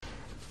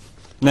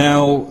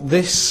Now,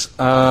 this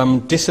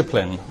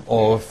discipline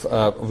of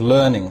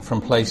learning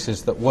from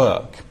places that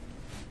work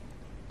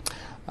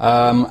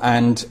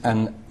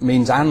and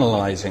means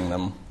analysing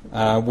them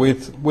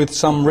with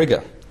some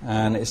rigour,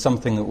 and it's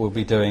something that we'll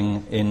be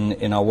doing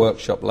in our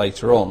workshop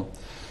later on.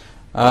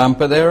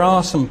 But there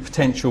are some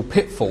potential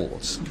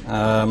pitfalls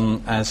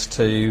as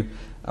to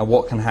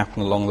what can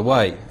happen along the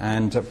way,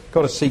 and I've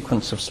got a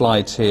sequence of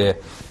slides here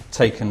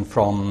taken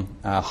from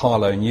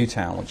Harlow,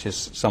 Newtown, which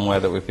is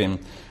somewhere that we've been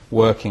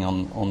working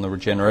on the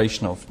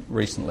regeneration of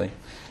recently.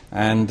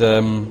 And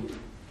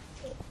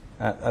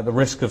at the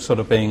risk of sort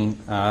of being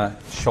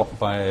shot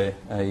by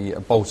a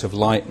bolt of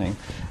lightning,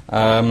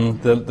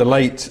 the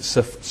late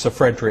Sir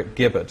Frederick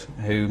Gibbard,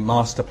 who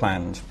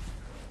masterplanned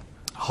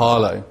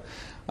Harlow,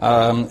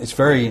 it's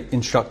very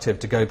instructive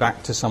to go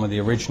back to some of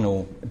the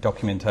original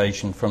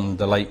documentation from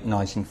the late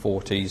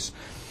 1940s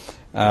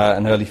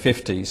and early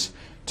 50s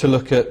to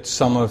look at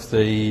some of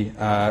the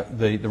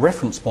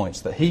reference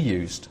points that he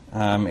used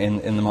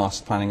in the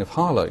master planning of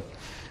Harlow.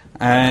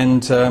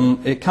 And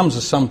it comes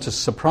as some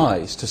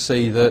surprise to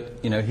see that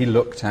he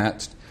looked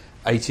at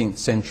 18th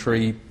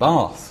century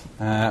Bath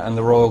and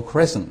the Royal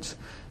Crescent.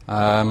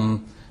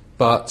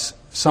 But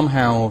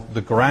somehow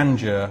the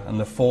grandeur and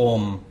the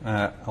form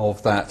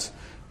of that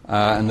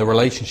and the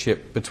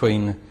relationship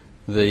between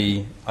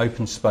the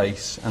open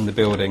space and the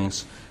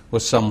buildings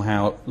was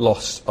somehow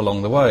lost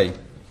along the way.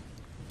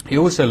 He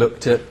also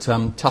looked at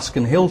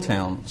Tuscan hill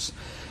towns,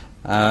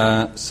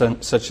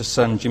 such as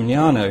San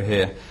Gimignano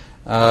here,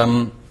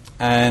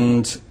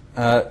 and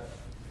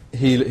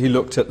he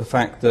looked at the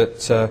fact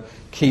that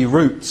key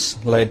routes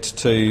led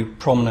to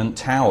prominent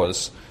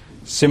towers,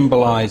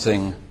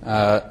 symbolising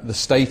the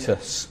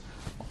status,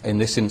 in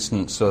this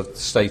instance, of the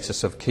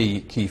status of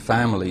key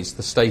families,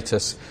 the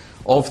status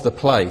of the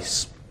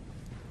place.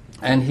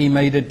 And he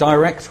made a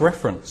direct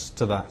reference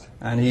to that,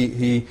 and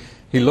he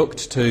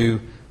looked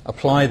to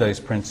apply those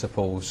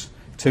principles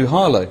to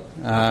Harlow.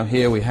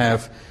 Here we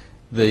have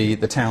the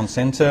town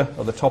centre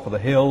at the top of the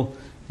hill,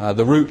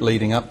 the route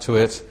leading up to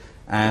it,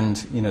 and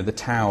the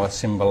tower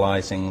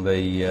symbolising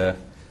the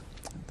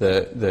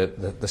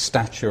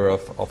stature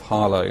of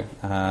Harlow.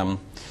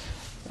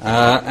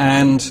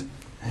 And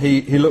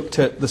he looked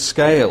at the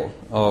scale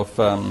of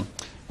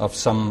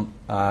some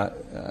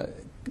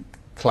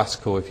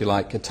classical, if you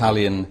like,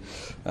 Italian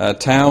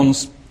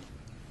towns.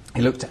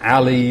 He looked at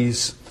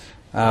alleys.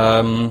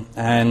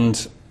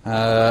 And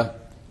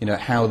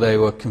how they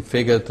were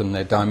configured and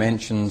their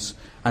dimensions,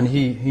 and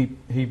he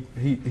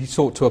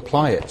sought to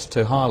apply it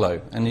to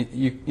Harlow. And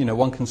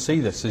one can see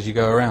this as you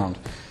go around,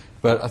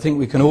 but I think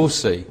we can all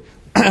see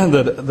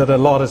that a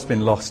lot has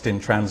been lost in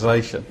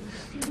translation.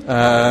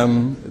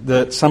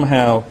 That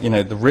somehow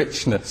the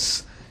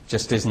richness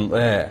just isn't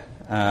there.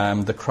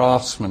 The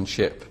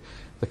craftsmanship,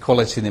 the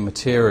quality of the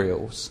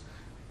materials,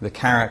 the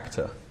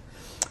character.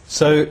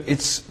 So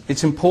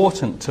it's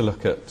important to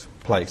look at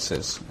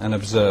places and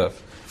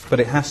observe, but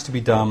it has to be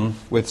done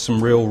with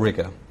some real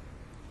rigour,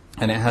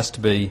 and it has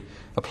to be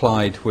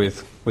applied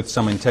with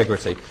some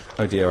integrity.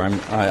 Oh dear,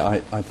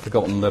 I've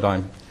forgotten that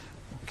I'm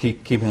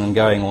keeping on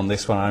going on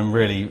this one. I'm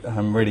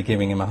really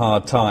giving him a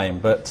hard time.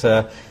 But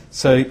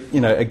so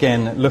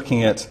again,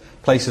 looking at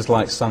places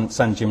like San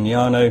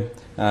Gimignano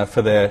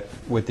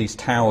with these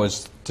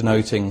towers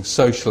denoting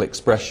social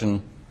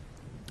expression,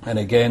 and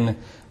again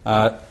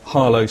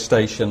Harlow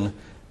Station,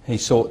 he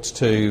sought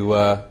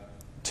to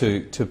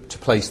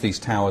place these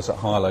towers at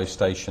Harlow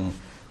Station,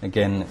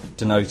 again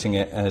denoting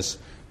it as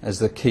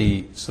the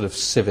key sort of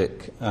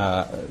civic,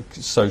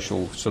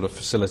 social sort of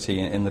facility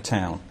in the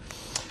town.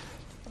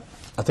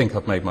 I think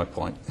I've made my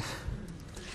point.